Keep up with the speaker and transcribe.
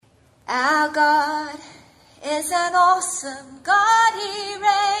Our God is an awesome God. He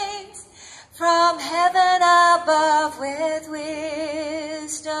reigns from heaven above with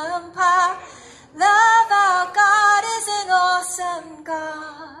wisdom, power, love. Our God is an awesome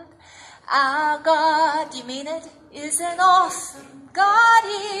God. Our God, do you mean it? Is an awesome God.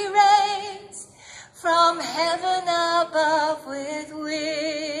 He reigns from heaven above with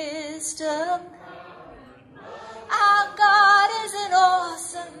wisdom. Our God is an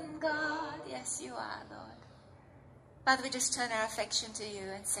awesome God. Yes, you are, Lord. Father, we just turn our affection to you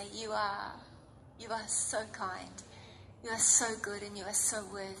and say, you are so kind. You are so good and you are so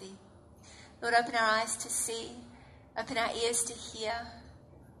worthy. Lord, open our eyes to see, open our ears to hear.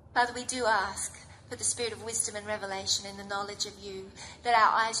 Father, we do ask for the spirit of wisdom and revelation in the knowledge of you, that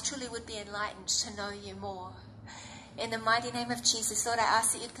our eyes truly would be enlightened to know you more. In the mighty name of Jesus, Lord, I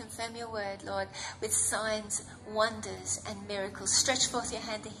ask that you'd confirm your word, Lord, with signs, wonders, and miracles. Stretch forth your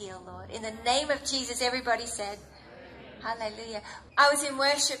hand to heal, Lord. In the name of Jesus, everybody said, hallelujah. I was in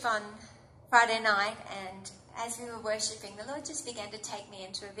worship on Friday night, and as we were worshiping, the Lord just began to take me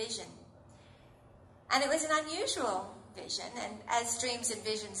into a vision. And it was an unusual vision, and as dreams and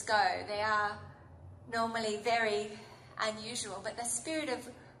visions go, they are normally very unusual, but the spirit of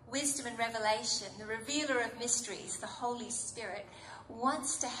wisdom and revelation, the revealer of mysteries, the Holy Spirit,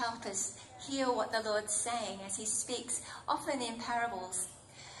 wants to help us hear what the Lord's saying as he speaks, often in parables.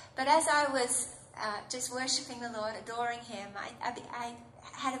 But as I was just worshipping the Lord, adoring him, I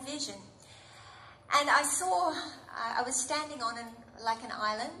had a vision. And I was standing on like an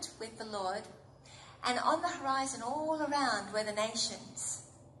island with the Lord, and on the horizon all around were the nations.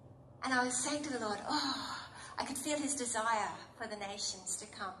 And I was saying to the Lord, I could feel his desire for the nations to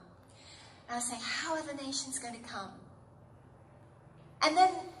come. And I was saying, how are the nations going to come? And then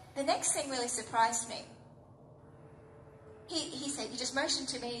the next thing really surprised me. He said, he just motioned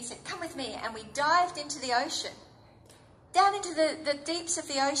to me, he said, come with me. And we dived into the ocean, down into the deeps of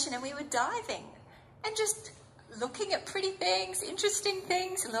the ocean, and we were diving and just looking at pretty things, interesting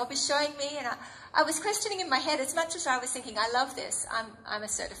things, and the Lord was showing me, and I was questioning in my head as much as I was thinking, I love this. I'm a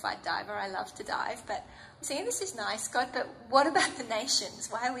certified diver. I love to dive. But I'm saying, this is nice, God, but what about the nations?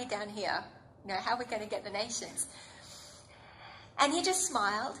 Why are we down here? How are we going to get the nations? And he just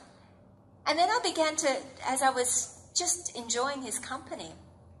smiled. And then I began to, as I was just enjoying his company,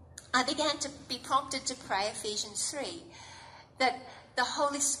 I began to be prompted to pray Ephesians 3, that the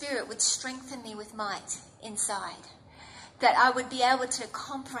Holy Spirit would strengthen me with might inside, that I would be able to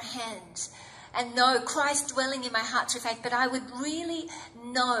comprehend and know Christ dwelling in my heart through faith, but I would really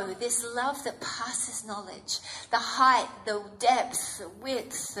know this love that passes knowledge, the height, the depth, the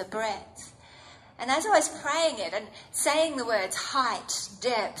width, the breadth. And as I was praying it and saying the words height,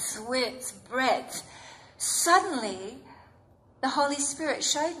 depth, width, breadth, suddenly the Holy Spirit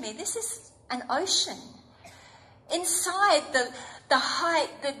showed me this is an ocean. Inside the height,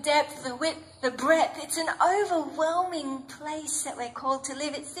 the depth, the width, the breadth, it's an overwhelming place that we're called to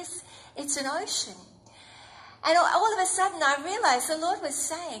live. It's an ocean. And all of a sudden I realized the Lord was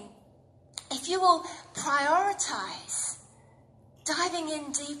saying, if you will prioritize diving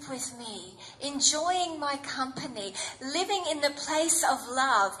in deep with me, enjoying my company, living in the place of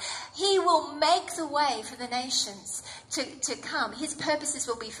love, he will make the way for the nations to come. His purposes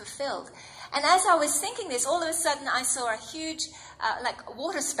will be fulfilled. And as I was thinking this, all of a sudden I saw a huge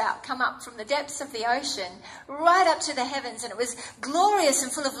water spout come up from the depths of the ocean right up to the heavens, and it was glorious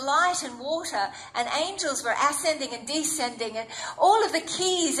and full of light and water, and angels were ascending and descending, and all of the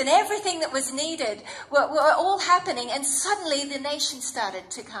keys and everything that was needed were all happening, and suddenly the nations started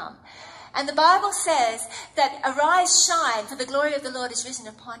to come. And the Bible says that arise, shine, for the glory of the Lord is risen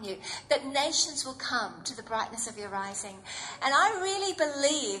upon you, that nations will come to the brightness of your rising. And I really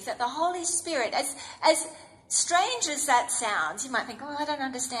believe that the Holy Spirit, as strange as that sounds, you might think, I don't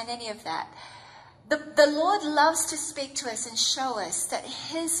understand any of that. The Lord loves to speak to us and show us that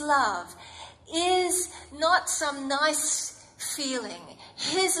his love is not some nice feeling.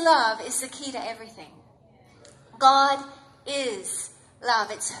 His love is the key to everything. God is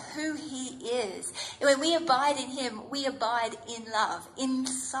love. It's who he is. And when we abide in him, we abide in love,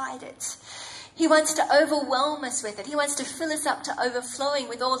 inside it. He wants to overwhelm us with it. He wants to fill us up to overflowing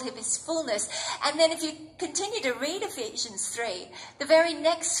with all of his fullness. And then if you continue to read Ephesians 3, the very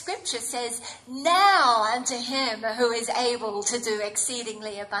next scripture says, now unto him who is able to do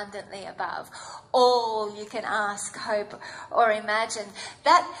exceedingly abundantly above all you can ask, hope, or imagine.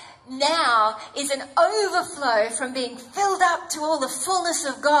 That now is an overflow from being filled up to all the fullness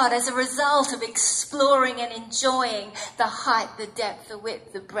of God as a result of exploring and enjoying the height, the depth, the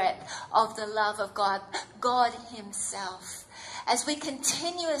width, the breadth of the love of God, God himself. as we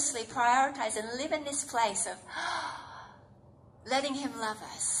continuously prioritize and live in this place of letting him love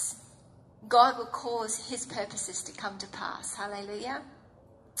us, God will cause his purposes to come to pass. Hallelujah.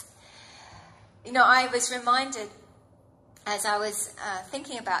 You know, I was reminded as I was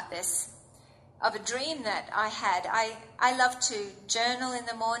thinking about this of a dream that I had. I love to journal in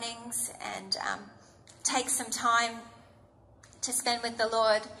the mornings and take some time to spend with the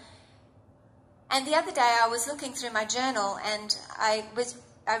Lord. And the other day I was looking through my journal and I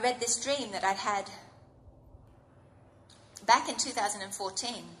read this dream that I'd had back in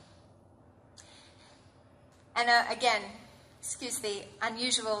 2014. And again, excuse the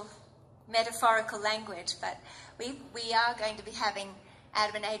unusual metaphorical language, but we are going to be having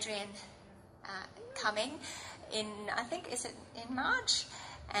Adam and Adrian coming in, I think, is it in March?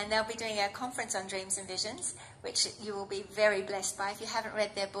 And they'll be doing a conference on dreams and visions, which you will be very blessed by. If you haven't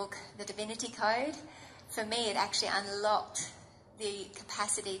read their book, The Divinity Code, for me it actually unlocked the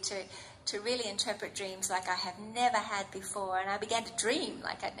capacity to really interpret dreams like I have never had before. And I began to dream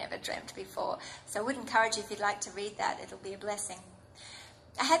like I'd never dreamt before. So I would encourage you, if you'd like to read that, it'll be a blessing.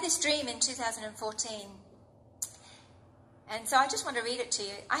 I had this dream in 2014. And so I just want to read it to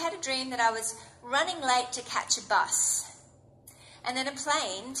you. I had a dream that I was running late to catch a bus and then a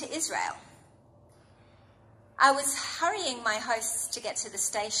plane to Israel. I was hurrying my hosts to get to the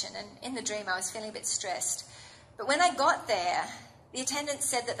station, and in the dream I was feeling a bit stressed. But when I got there, the attendant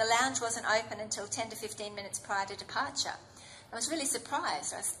said that the lounge wasn't open until 10 to 15 minutes prior to departure. I was really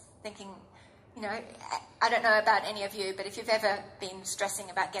surprised. I was thinking, you know, I don't know about any of you, but if you've ever been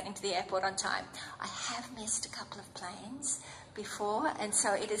stressing about getting to the airport on time, I have missed a couple of planes before, and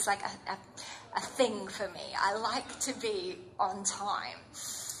so it is like a thing for me. I like to be on time.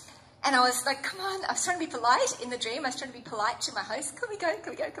 And I was like, come on, I was trying to be polite in the dream. I was trying to be polite to my host. Can we go?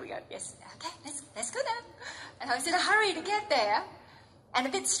 Yes, okay, let's go now. And I was in a hurry to get there and a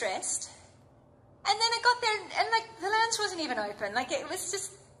bit stressed. And then I got there and like the lounge wasn't even open. Like it was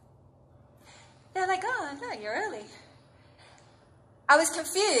just, they're like, oh, no, you're early. I was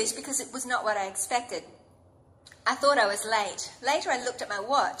confused because it was not what I expected. I thought I was late. Later I looked at my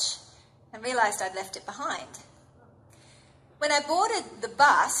watch and realised I'd left it behind. When I boarded the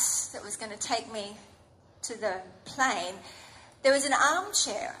bus that was going to take me to the plane, there was an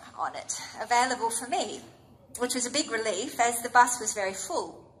armchair on it available for me, which was a big relief as the bus was very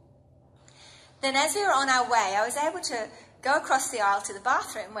full. Then as we were on our way, I was able to go across the aisle to the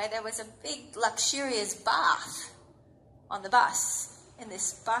bathroom where there was a big luxurious bath on the bus in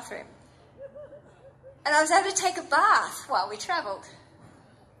this bathroom. And I was able to take a bath while we travelled.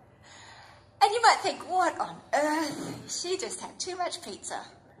 And you might think, what on earth? She just had too much pizza.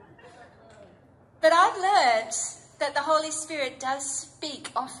 But I've learned that the Holy Spirit does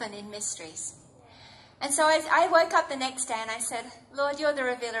speak often in mysteries. And so I woke up the next day and I said, Lord, you're the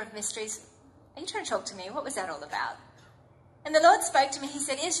revealer of mysteries. Are you trying to talk to me? What was that all about? And the Lord spoke to me. He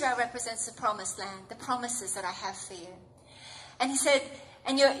said, Israel represents the promised land, the promises that I have for you. And he said,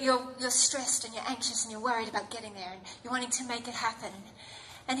 and you're stressed and you're anxious and you're worried about getting there and you're wanting to make it happen.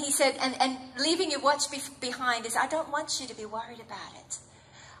 And he said, and leaving your watch behind is, I don't want you to be worried about it.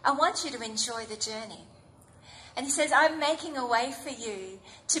 I want you to enjoy the journey. And he says, I'm making a way for you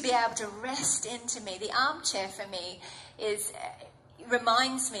to be able to rest into me. The armchair for me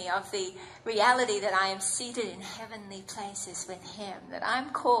reminds me of the reality that I am seated in heavenly places with him, that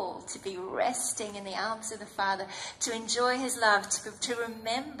I'm called to be resting in the arms of the Father, to enjoy his love, to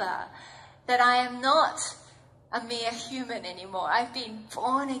remember that I am not a mere human anymore. I've been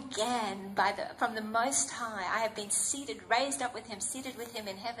born again from the Most High. I have been raised up with him, seated with him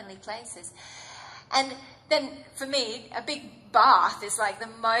in heavenly places. And then for me, a big bath is like the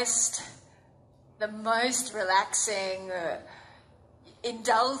most relaxing,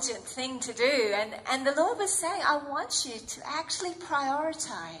 indulgent thing to do. And the Lord was saying, I want you to actually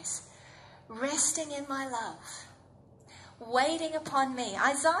prioritize resting in my love, waiting upon me.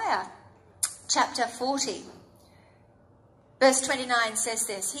 Isaiah chapter 40, verse 29 says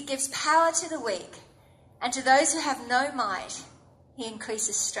this, he gives power to the weak, and to those who have no might, he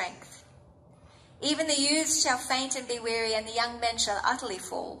increases strength. Even the youths shall faint and be weary, and the young men shall utterly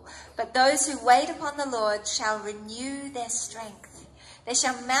fall. But those who wait upon the Lord shall renew their strength. They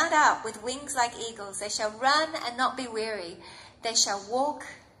shall mount up with wings like eagles. They shall run and not be weary. They shall walk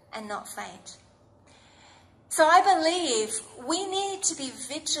and not faint. So I believe we need to be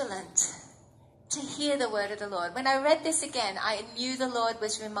vigilant to hear the word of the Lord. When I read this again, I knew the Lord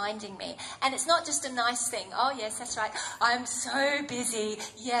was reminding me. And it's not just a nice thing. Oh, yes, that's right. I'm so busy.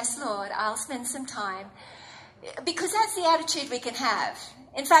 Yes, Lord, I'll spend some time. Because that's the attitude we can have.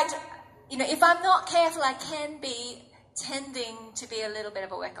 In fact, if I'm not careful, I can be tending to be a little bit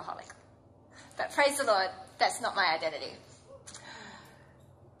of a workaholic. But praise the Lord, that's not my identity.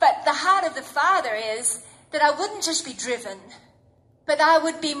 But the heart of the Father is that I wouldn't just be driven, but I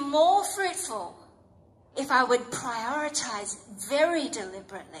would be more fruitful if I would prioritize very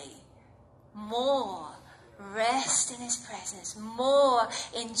deliberately more rest in his presence, more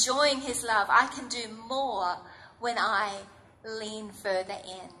enjoying his love. I can do more when I lean further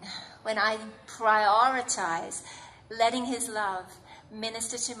in, when I prioritize letting his love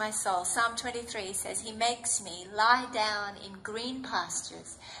minister to my soul. Psalm 23 says, he makes me lie down in green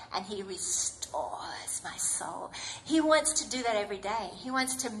pastures and he restores my soul. He wants to do that every day. He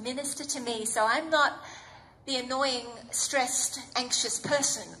wants to minister to me, so I'm not the annoying, stressed, anxious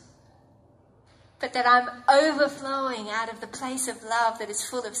person, but that I'm overflowing out of the place of love that is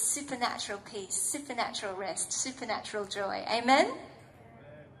full of supernatural peace, supernatural rest, supernatural joy. Amen?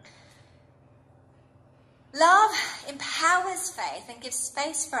 Love empowers faith and gives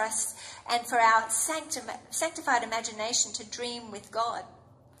space for us and for our sanctified imagination to dream with God.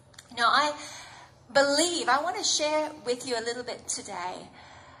 Now, I want to share with you a little bit today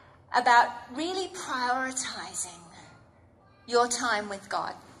about really prioritizing your time with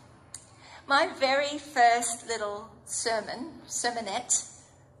God. My very first little sermonette,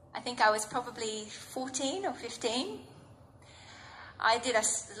 I think I was probably 14 or 15, I did a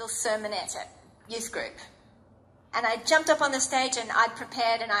little sermonette at youth group. And I jumped up on the stage and I'd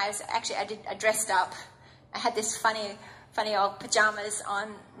prepared, and I dressed up. I had this funny old pajamas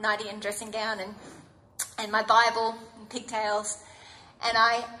on, nightie and dressing gown, and my Bible and pigtails. And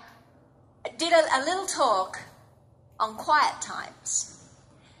I did a little talk on quiet times.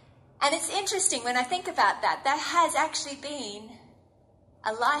 And it's interesting when I think about that, that has actually been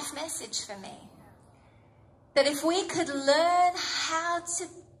a life message for me. That if we could learn how to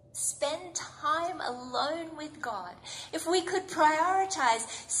spend time alone with God, if we could prioritize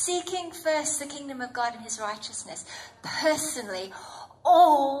seeking first the kingdom of God and his righteousness, personally,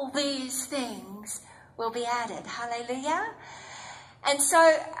 all these things will be added. Hallelujah. And so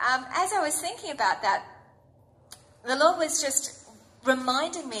as I was thinking about that, the Lord was just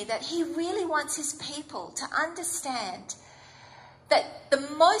reminding me that he really wants his people to understand that the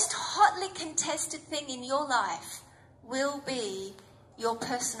most hotly contested thing in your life will be your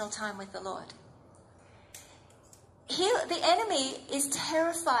personal time with the Lord. The enemy is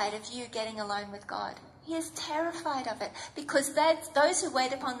terrified of you getting alone with God. He is terrified of it, because those who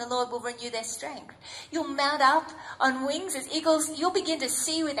wait upon the Lord will renew their strength. You'll mount up on wings as eagles. You'll begin to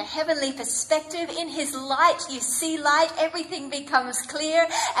see with a heavenly perspective. In his light, you see light. Everything becomes clear,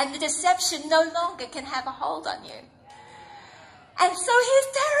 and the deception no longer can have a hold on you. And so he's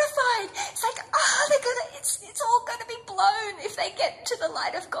terrified. It's like, it's all going to be blown if they get to the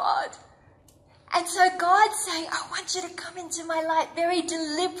light of God. And so God's saying, I want you to come into my light very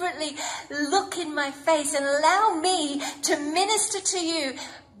deliberately, look in my face and allow me to minister to you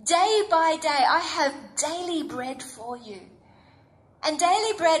day by day. I have daily bread for you. And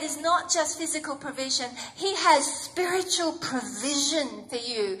daily bread is not just physical provision. He has spiritual provision for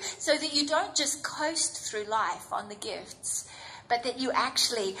you so that you don't just coast through life on the gifts, but that you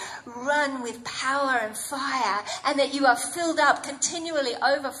actually run with power and fire, and that you are filled up, continually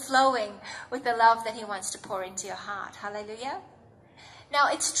overflowing with the love that he wants to pour into your heart. Hallelujah. Now,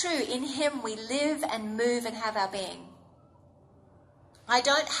 it's true, in him we live and move and have our being. I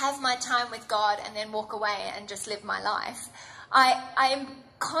don't have my time with God and then walk away and just live my life. I am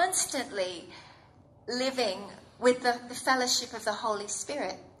constantly living with the fellowship of the Holy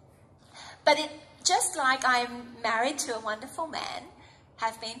Spirit. But just like I'm married to a wonderful man,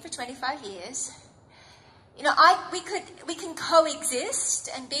 have been for 25 years, we can coexist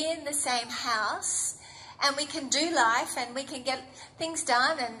and be in the same house, and we can do life and we can get things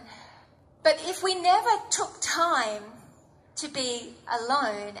done. But if we never took time to be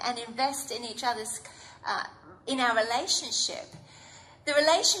alone and invest in each other's, in our relationship, the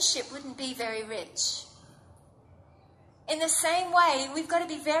relationship wouldn't be very rich. In the same way, we've got to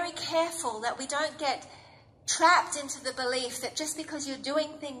be very careful that we don't get trapped into the belief that just because you're doing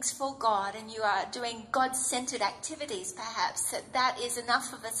things for God and you are doing God-centered activities, perhaps, that is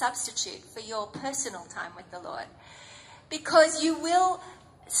enough of a substitute for your personal time with the Lord. Because you will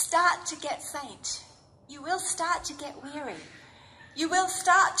start to get faint. You will start to get weary. You will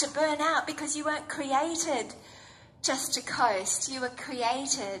start to burn out, because you weren't created just to coast. You were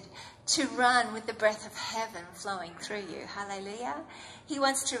created to run with the breath of heaven flowing through you. Hallelujah. He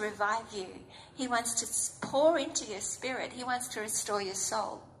wants to revive you. He wants to pour into your spirit. He wants to restore your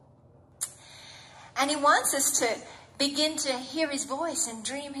soul. And he wants us to begin to hear his voice and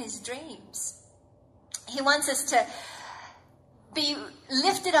dream his dreams. He wants us to be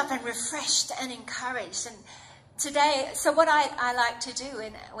lifted up and refreshed and encouraged. And today, so what I like to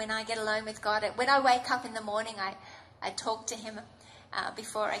do when I get alone with God, when I wake up in the morning, I talk to him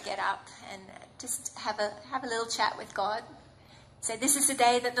before I get up and just have a little chat with God. Say, this is the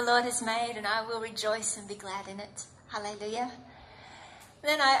day that the Lord has made, and I will rejoice and be glad in it. Hallelujah.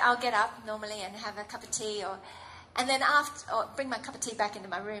 Then I'll get up normally and have a cup of tea, and then or bring my cup of tea back into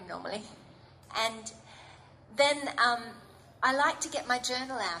my room normally. And then I like to get my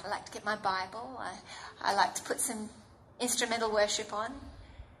journal out. I like to get my Bible. I like to put some instrumental worship on.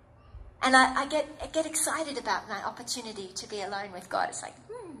 And I get excited about my opportunity to be alone with God. It's like,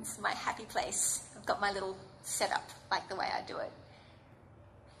 this is my happy place. I've got my little setup, like the way I do it.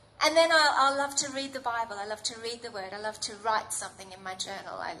 And then I love to read the Bible. I love to read the Word. I love to write something in my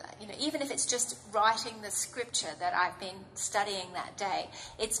journal. Even if it's just writing the scripture that I've been studying that day,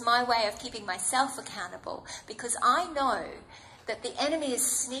 it's my way of keeping myself accountable, because I know that the enemy is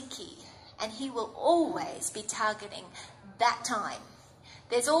sneaky and he will always be targeting that time.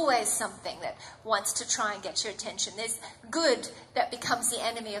 There's always something that wants to try and get your attention. There's good that becomes the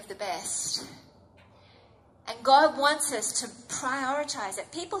enemy of the best. And God wants us to prioritize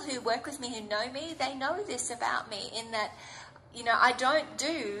it. People who work with me, who know me, they know this about me, in that, I don't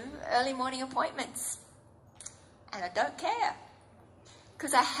do early morning appointments. And I don't care.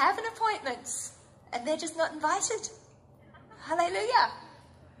 Because I have an appointment and they're just not invited. Hallelujah.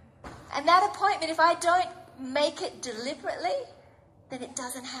 And that appointment, if I don't make it deliberately, then it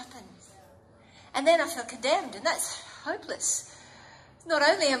doesn't happen. And then I feel condemned, and that's hopeless. Not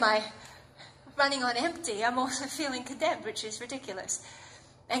only am I running on empty, I'm also feeling condemned, which is ridiculous.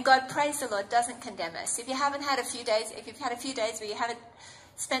 And God, praise the Lord, doesn't condemn us. If you've had a few days where you haven't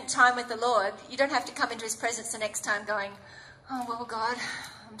spent time with the Lord, you don't have to come into his presence the next time going, oh, well, God,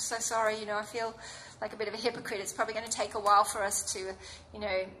 I'm so sorry, I feel like a bit of a hypocrite. It's probably going to take a while for us to,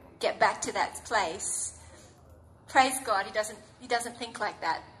 get back to that place. Praise God, he doesn't think like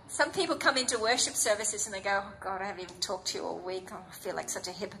that. Some people come into worship services and they go, oh, God, I haven't even talked to you all week. Oh, I feel like such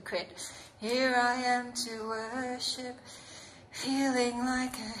a hypocrite. Here I am to worship, feeling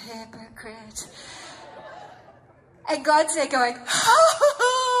like a hypocrite. And God's there going,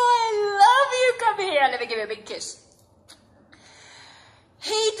 oh, I love you. Come here. Let me give you a big kiss.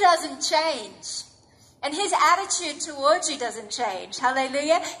 He doesn't change. And his attitude towards you doesn't change.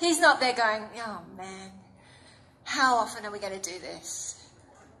 Hallelujah. He's not there going, oh, man, how often are we going to do this?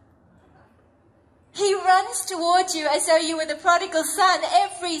 He runs towards you as though you were the prodigal son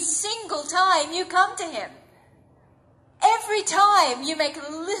every single time you come to him. Every time you make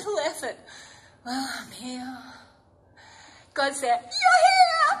a little effort. Well, I'm here. God's there. You're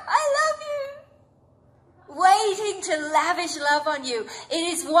here. I love you. Waiting to lavish love on you.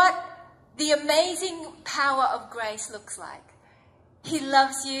 It is what the amazing power of grace looks like. He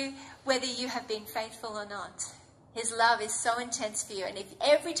loves you whether you have been faithful or not. His love is so intense for you. And if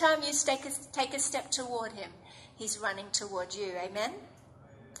every time you take a step toward him, he's running toward you. Amen?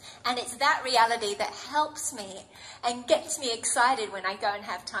 And it's that reality that helps me and gets me excited when I go and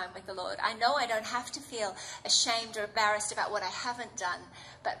have time with the Lord. I know I don't have to feel ashamed or embarrassed about what I haven't done.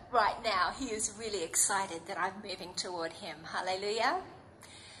 But right now, he is really excited that I'm moving toward him. Hallelujah.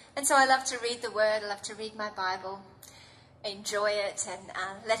 And so I love to read the Word. I love to read my Bible, enjoy it, and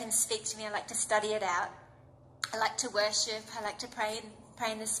let him speak to me. I like to study it out. I like to worship. I like to pray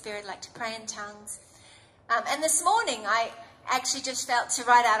in the Spirit. I like to pray in tongues. And this morning, I actually just felt to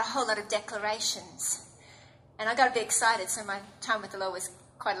write out a whole lot of declarations. And I got a bit excited, so my time with the Lord was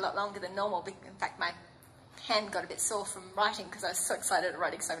quite a lot longer than normal. In fact, my hand got a bit sore from writing because I was so excited at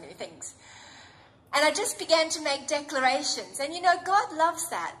writing so many things. And I just began to make declarations. And God loves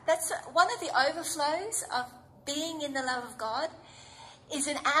that. That's one of the overflows of being in the love of God, is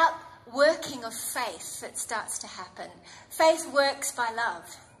an outworking of faith that starts to happen. Faith works by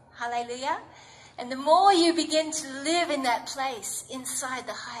love. Hallelujah. And the more you begin to live in that place, inside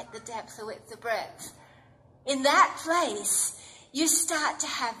the height, the depth, the width, the breadth, in that place, you start to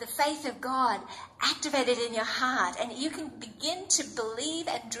have the faith of God activated in your heart, and you can begin to believe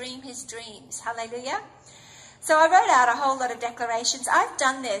and dream his dreams. Hallelujah. So I wrote out a whole lot of declarations. I've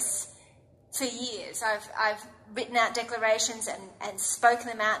done this for years. I've written out declarations and spoken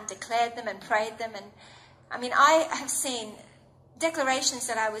them out and declared them and prayed them. And I have seen declarations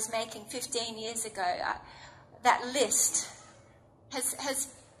that I was making 15 years ago. That list has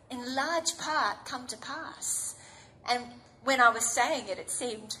in large part come to pass. And when I was saying it, it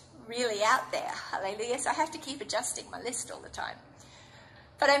seemed really out there. Hallelujah. So I have to keep adjusting my list all the time.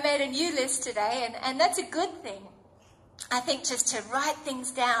 But I made a new list today, and that's a good thing. I think just to write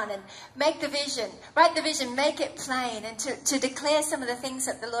things down and make the vision, write the vision, make it plain, and to declare some of the things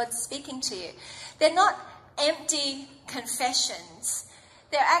that the Lord's speaking to you. They're not empty confessions.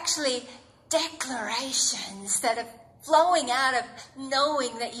 They're actually declarations that are flowing out of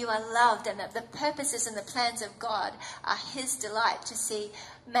knowing that you are loved and that the purposes and the plans of God are His delight to see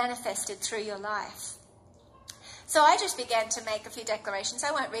manifested through your life. So I just began to make a few declarations.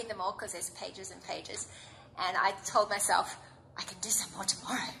 I won't read them all because there's pages and pages. And I told myself, I can do some more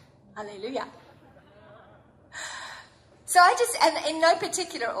tomorrow. Hallelujah. So and in no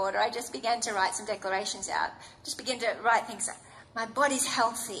particular order, I just began to write some declarations out. Just began to write things like, my body's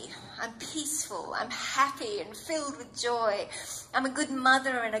healthy, I'm peaceful, I'm happy and filled with joy. I'm a good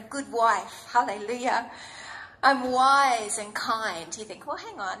mother and a good wife. Hallelujah. I'm wise and kind. You think, well,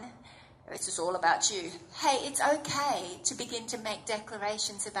 hang on. This is all about you. Hey, it's okay to begin to make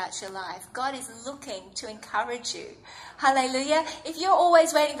declarations about your life. God is looking to encourage you. Hallelujah. If you're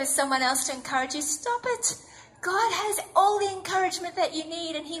always waiting for someone else to encourage you, stop it. God has all the encouragement that you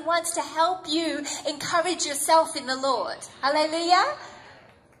need, and He wants to help you encourage yourself in the Lord. Hallelujah.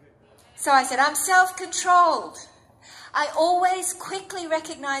 So I said, I'm self-controlled. I always quickly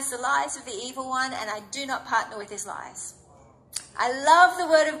recognize the lies of the evil one, and I do not partner with his lies. I love the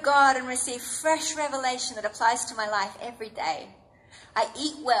Word of God and receive fresh revelation that applies to my life every day. I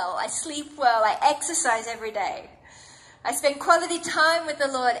eat well, I sleep well, I exercise every day. I spend quality time with the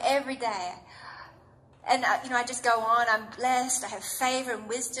Lord every day. And, I just go on. I'm blessed. I have favor and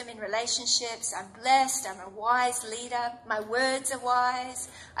wisdom in relationships. I'm blessed. I'm a wise leader. My words are wise.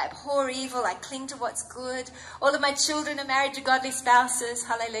 I abhor evil. I cling to what's good. All of my children are married to godly spouses.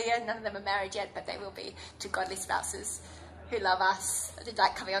 Hallelujah. None of them are married yet, but they will be, to godly spouses who love us. They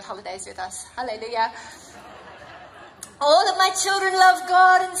like coming on holidays with us. Hallelujah. All of my children love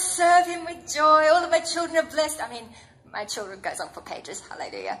God and serve Him with joy. All of my children are blessed. My children goes on for pages.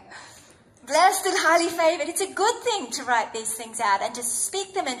 Hallelujah. Blessed and highly favored. It's a good thing to write these things out and to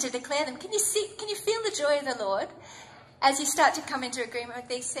speak them and to declare them. Can you feel the joy of the Lord as you start to come into agreement with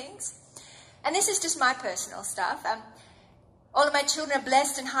these things? And this is just my personal stuff. All of my children are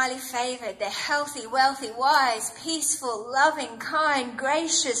blessed and highly favored. They're healthy, wealthy, wise, peaceful, loving, kind,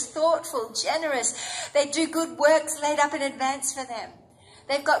 gracious, thoughtful, generous. They do good works laid up in advance for them.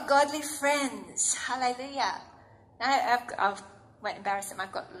 They've got godly friends. Hallelujah. Now, I won't embarrass them.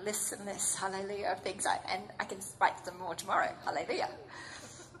 I've got lists and lists, hallelujah, of things, and I can write them more tomorrow, hallelujah.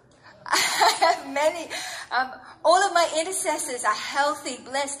 I have many. All of my intercessors are healthy,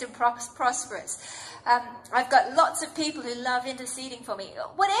 blessed, and prosperous. I've got lots of people who love interceding for me.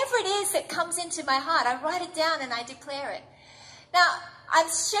 Whatever it is that comes into my heart, I write it down and I declare it. Now, I'm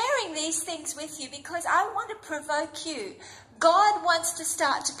sharing these things with you because I want to provoke you. God wants to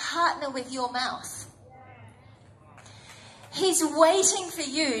start to partner with your mouth. He's waiting for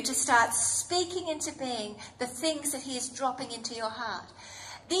you to start speaking into being the things that He is dropping into your heart.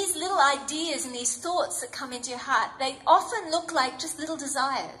 These little ideas and these thoughts that come into your heart, they often look like just little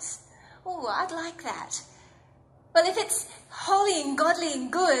desires. Oh, I'd like that. Well, if it's holy and godly and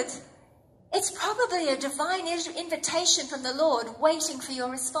good, it's probably a divine invitation from the Lord waiting for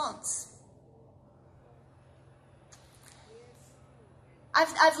your response.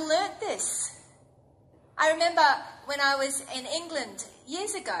 I've learnt this. I remember when I was in England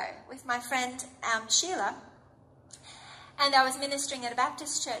years ago with my friend Sheila, and I was ministering at a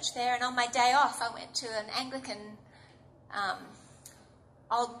Baptist church there, and on my day off I went to an Anglican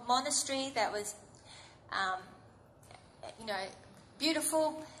old monastery that was,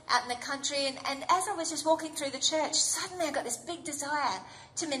 beautiful out in the country, and as I was just walking through the church, suddenly I got this big desire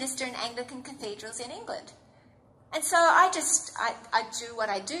to minister in Anglican cathedrals in England. And so I do what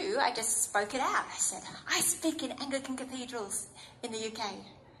I do. I just spoke it out. I said, I speak in Anglican cathedrals in the UK.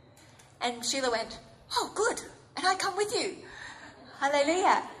 And Sheila went, oh, good. And I come with you.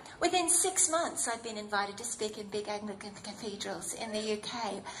 Hallelujah. Within 6 months, I'd been invited to speak in big Anglican cathedrals in the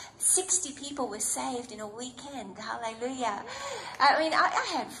UK. 60 people were saved in a weekend. Hallelujah. I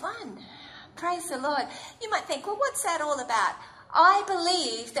had fun. Praise the Lord. You might think, well, what's that all about? I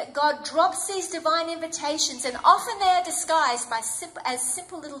believe that God drops these divine invitations, and often they are disguised as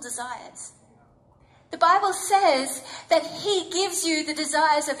simple little desires. The Bible says that He gives you the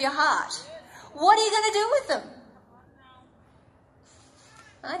desires of your heart. What are you going to do with them?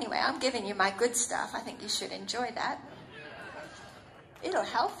 Anyway, I'm giving you my good stuff. I think you should enjoy that. It'll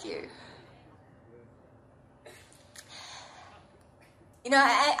help you.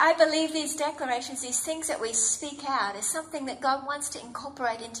 I believe these declarations, these things that we speak out, is something that God wants to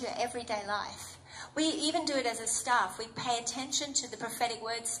incorporate into your everyday life. We even do it as a staff. We pay attention to the prophetic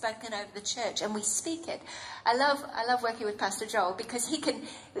words spoken over the church and we speak it. I love working with Pastor Joel because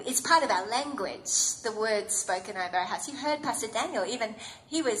it's part of our language, the words spoken over our house. You heard Pastor Daniel, even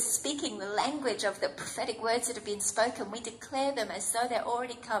he was speaking the language of the prophetic words that have been spoken. We declare them as though they're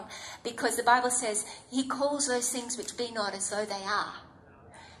already come because the Bible says he calls those things which be not as though they are.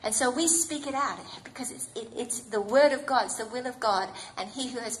 And so we speak it out because it's the word of God, it's the will of God, and he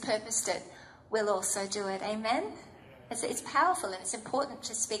who has purposed it will also do it. Amen? It's powerful and it's important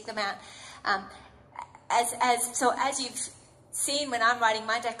to speak them out. As you've seen when I'm writing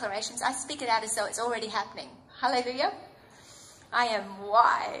my declarations, I speak it out as though it's already happening. Hallelujah. I am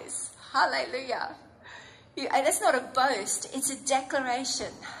wise. Hallelujah. And it's not a boast, it's a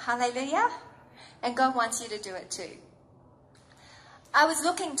declaration. Hallelujah. And God wants you to do it too. I was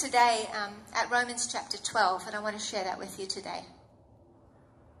looking today at Romans chapter 12, and I want to share that with you today.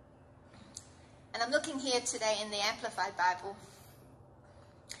 And I'm looking here today in the Amplified Bible.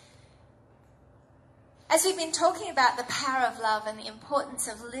 As we've been talking about the power of love and the importance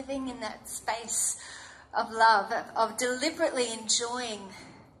of living in that space of love, of deliberately enjoying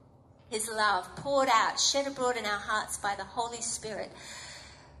his love poured out, shed abroad in our hearts by the Holy Spirit,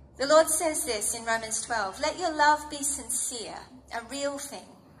 the Lord says this in Romans 12, let your love be sincere, a real thing.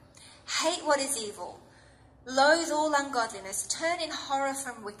 Hate what is evil. Loathe all ungodliness. Turn in horror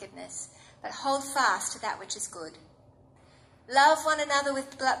from wickedness. But hold fast to that which is good. Love one another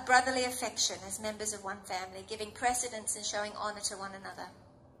with brotherly affection as members of one family, giving precedence and showing honour to one another.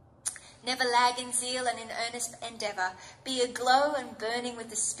 Never lag in zeal and in earnest endeavour. Be aglow and burning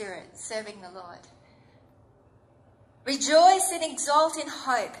with the Spirit, serving the Lord. Rejoice and exult in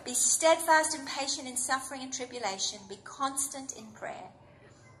hope. Be steadfast and patient in suffering and tribulation. Be constant in prayer.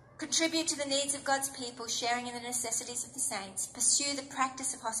 Contribute to the needs of God's people, sharing in the necessities of the saints. Pursue the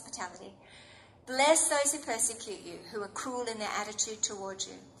practice of hospitality. Bless those who persecute you, who are cruel in their attitude toward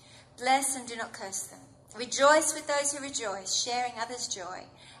you. Bless and do not curse them. Rejoice with those who rejoice, sharing others' joy.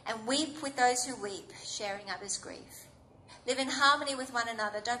 And weep with those who weep, sharing others' grief. Live in harmony with one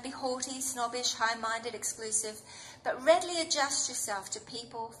another. Don't be haughty, snobbish, high-minded, exclusive, but readily adjust yourself to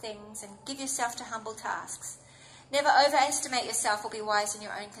people, things, and give yourself to humble tasks. Never overestimate yourself or be wise in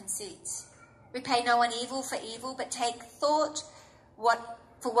your own conceits. Repay no one evil for evil, but take thought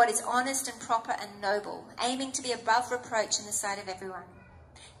for what is honest and proper and noble, aiming to be above reproach in the sight of everyone.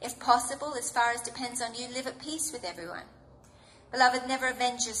 If possible, as far as depends on you, live at peace with everyone. Beloved, never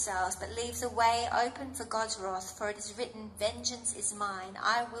avenge yourselves, but leave the way open for God's wrath, for it is written, vengeance is mine,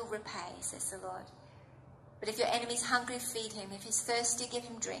 I will repay, says the Lord. But if your enemy is hungry, feed him. If he's thirsty, give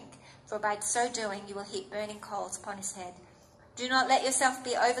him drink. For by so doing, you will heap burning coals upon his head. Do not let yourself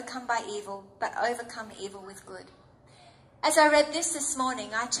be overcome by evil, but overcome evil with good. As I read this morning,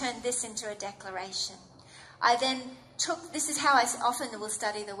 I turned this into a declaration. I then this is how I often will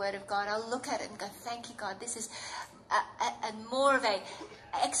study the Word of God. I'll look at it and go, thank you, God. This is a more of a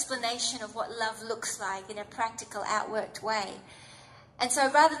explanation of what love looks like in a practical, outworked way. And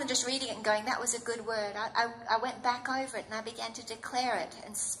so rather than just reading it and going, that was a good word, I went back over it and I began to declare it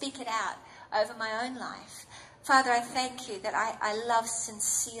and speak it out over my own life. Father, I thank you that I love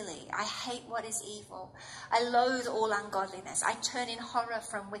sincerely. I hate what is evil. I loathe all ungodliness. I turn in horror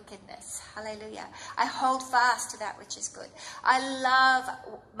from wickedness. Hallelujah. I hold fast to that which is good. I love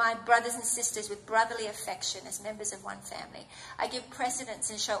my brothers and sisters with brotherly affection as members of one family. I give precedence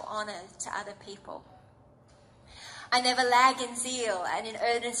and show honour to other people. I never lag in zeal and in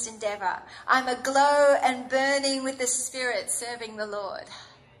earnest endeavour. I'm aglow and burning with the Spirit, serving the Lord.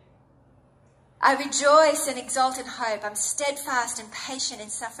 I rejoice and exult in hope. I'm steadfast and patient in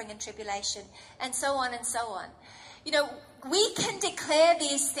suffering and tribulation, and so on and so on. You know, we can declare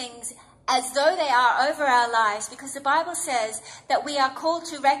these things as though they are over our lives because the Bible says that we are called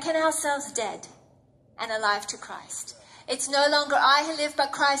to reckon ourselves dead and alive to Christ. It's no longer I who live,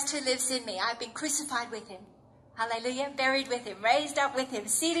 but Christ who lives in me. I've been crucified with him. Hallelujah. Buried with him, raised up with him,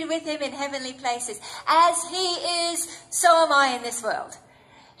 seated with him in heavenly places. As he is, so am I in this world.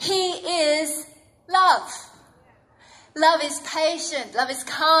 He is love. Love is patient. Love is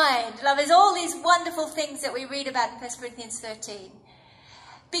kind. Love is all these wonderful things that we read about in 1 Corinthians 13.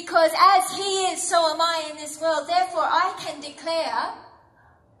 Because as he is, so am I in this world. Therefore, I can declare,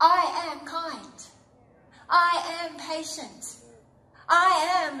 I am kind. I am patient.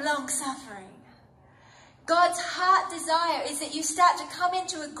 I am long-suffering. God's heart desire is that you start to come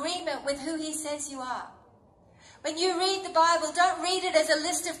into agreement with who he says you are. When you read the Bible, don't read it as a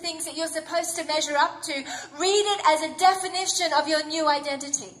list of things that you're supposed to measure up to. Read it as a definition of your new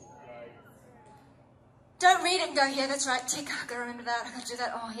identity. Don't read it and go, yeah, that's right, tick, I've got to remember that, I've got to do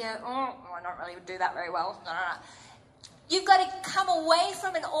that, oh yeah, I don't really do that very well. No. You've got to come away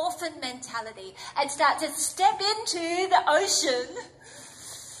from an orphan mentality and start to step into the ocean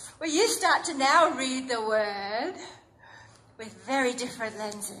where you start to now read the Word with very different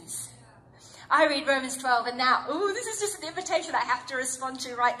lenses. I read Romans 12 and now, this is just an invitation I have to respond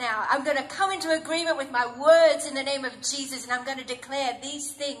to right now. I'm going to come into agreement with my words in the name of Jesus, and I'm going to declare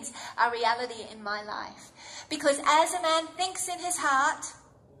these things are reality in my life. Because as a man thinks in his heart,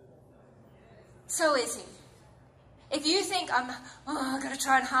 so is he. If you think, I've got to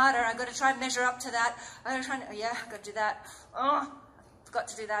try harder, I've got to try and measure up to that, I've got to do that, I forgot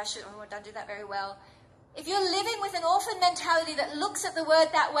to do that, I don't do that very well. If you're living with an orphan mentality that looks at the Word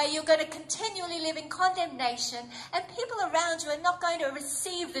that way, you're going to continually live in condemnation, and people around you are not going to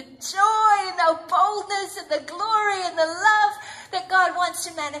receive the joy and the boldness and the glory and the love that God wants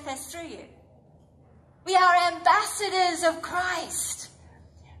to manifest through you. We are ambassadors of Christ.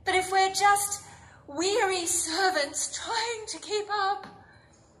 But if we're just weary servants trying to keep up,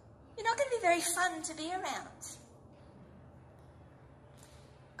 you're not going to be very fun to be around.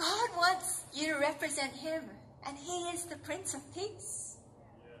 God wants you to represent Him, and He is the Prince of Peace.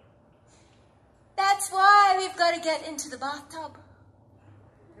 That's why we've got to get into the bathtub.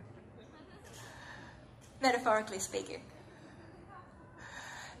 Metaphorically speaking.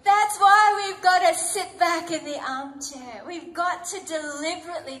 That's why we've got to sit back in the armchair. We've got to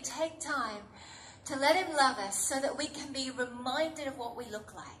deliberately take time to let Him love us so that we can be reminded of what we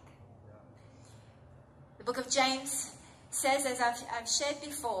look like. The book of James says, as I've shared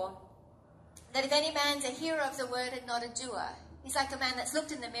before, that if any man's a hearer of the word and not a doer, he's like a man that's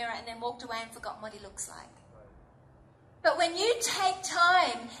looked in the mirror and then walked away and forgotten what he looks like. But when you take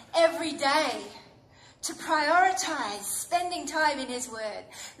time every day to prioritize spending time in His Word,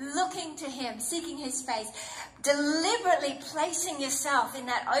 looking to Him, seeking His face, deliberately placing yourself in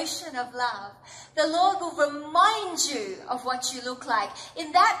that ocean of love, the Lord will remind you of what you look like.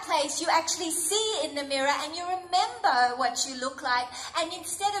 In that place, you actually see in the mirror and you remember what you look like. And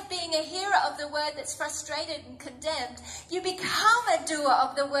instead of being a hearer of the Word that's frustrated and condemned, you become a doer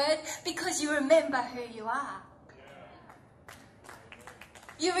of the Word because you remember who you are.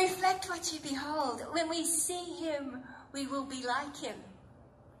 You reflect what you behold. When we see Him, we will be like Him.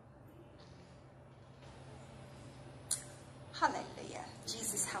 Hallelujah.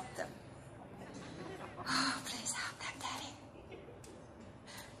 Jesus, help them. Oh, please help them, Daddy.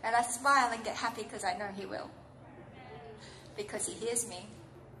 And I smile and get happy because I know He will. Because He hears me.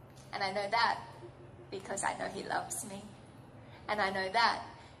 And I know that because I know He loves me. And I know that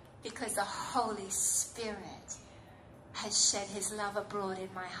because the Holy Spirit has shed His love abroad in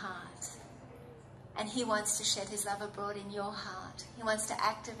my heart. And He wants to shed His love abroad in your heart. He wants to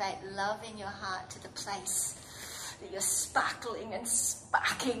activate love in your heart to the place that you're sparkling and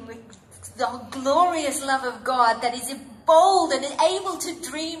sparking with the glorious love of God that is bold and able to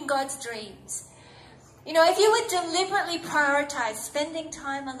dream God's dreams. You know, if you would deliberately prioritize spending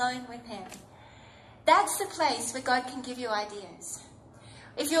time alone with Him, that's the place where God can give you ideas.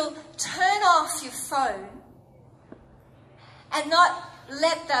 If you'll turn off your phone and not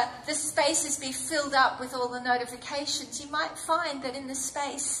let the spaces be filled up with all the notifications, you might find that in the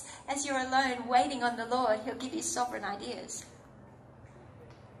space, as you're alone waiting on the Lord, He'll give you sovereign ideas.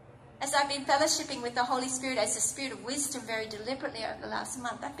 As I've been fellowshipping with the Holy Spirit as the Spirit of wisdom very deliberately over the last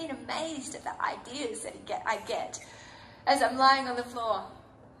month, I've been amazed at the ideas that I get as I'm lying on the floor,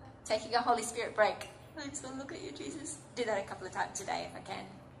 taking a Holy Spirit break. I just want to look at you, Jesus. Do that a couple of times a day if I can.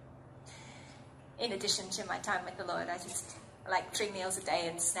 In addition to my time with the Lord, I like 3 meals a day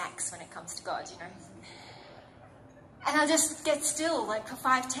and snacks when it comes to God, you know. And I'll just get still, like for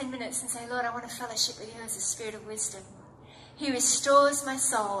 5-10 minutes and say, Lord, I want to fellowship with you as the Spirit of wisdom. He restores my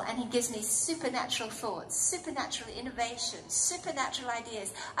soul and He gives me supernatural thoughts, supernatural innovation, supernatural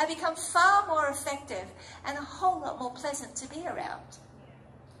ideas. I become far more effective and a whole lot more pleasant to be around.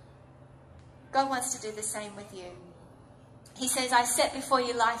 God wants to do the same with you. He says, I set before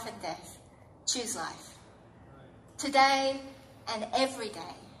you life and death. Choose life. Today and every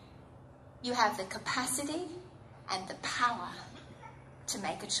day, you have the capacity and the power to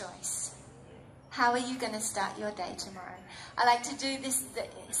make a choice. How are you going to start your day tomorrow? I like to do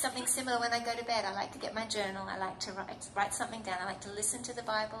something similar when I go to bed. I like to get my journal. I like to write something down. I like to listen to the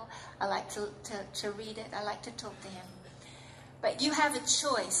Bible. I like to read it. I like to talk to Him. But you have a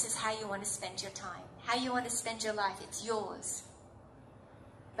choice as how you want to spend your time, how you want to spend your life. It's yours.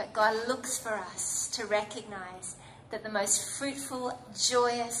 But God looks for us to recognize that the most fruitful,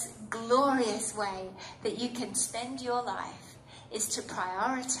 joyous, glorious way that you can spend your life is to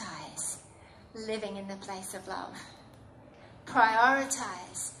prioritize living in the place of love.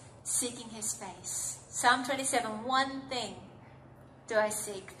 Prioritize seeking his face. Psalm 27, one thing do I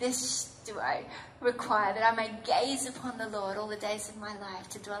seek, this do I require, that I may gaze upon the Lord all the days of my life,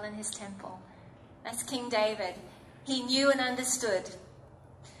 to dwell in his temple. That's King David. He knew and understood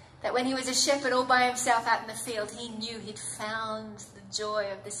that when he was a shepherd all by himself out in the field, he knew he'd found the joy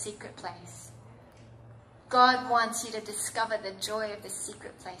of the secret place. God wants you to discover the joy of the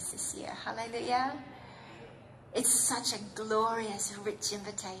secret place this year. Hallelujah. It's such a glorious, rich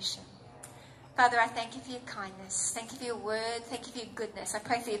invitation. Father, I thank you for your kindness. Thank you for your word. Thank you for your goodness. I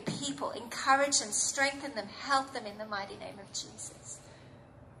pray for your people. Encourage them, strengthen them, help them in the mighty name of Jesus.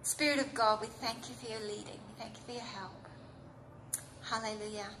 Spirit of God, we thank you for your leading. We thank you for your help.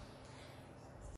 Hallelujah.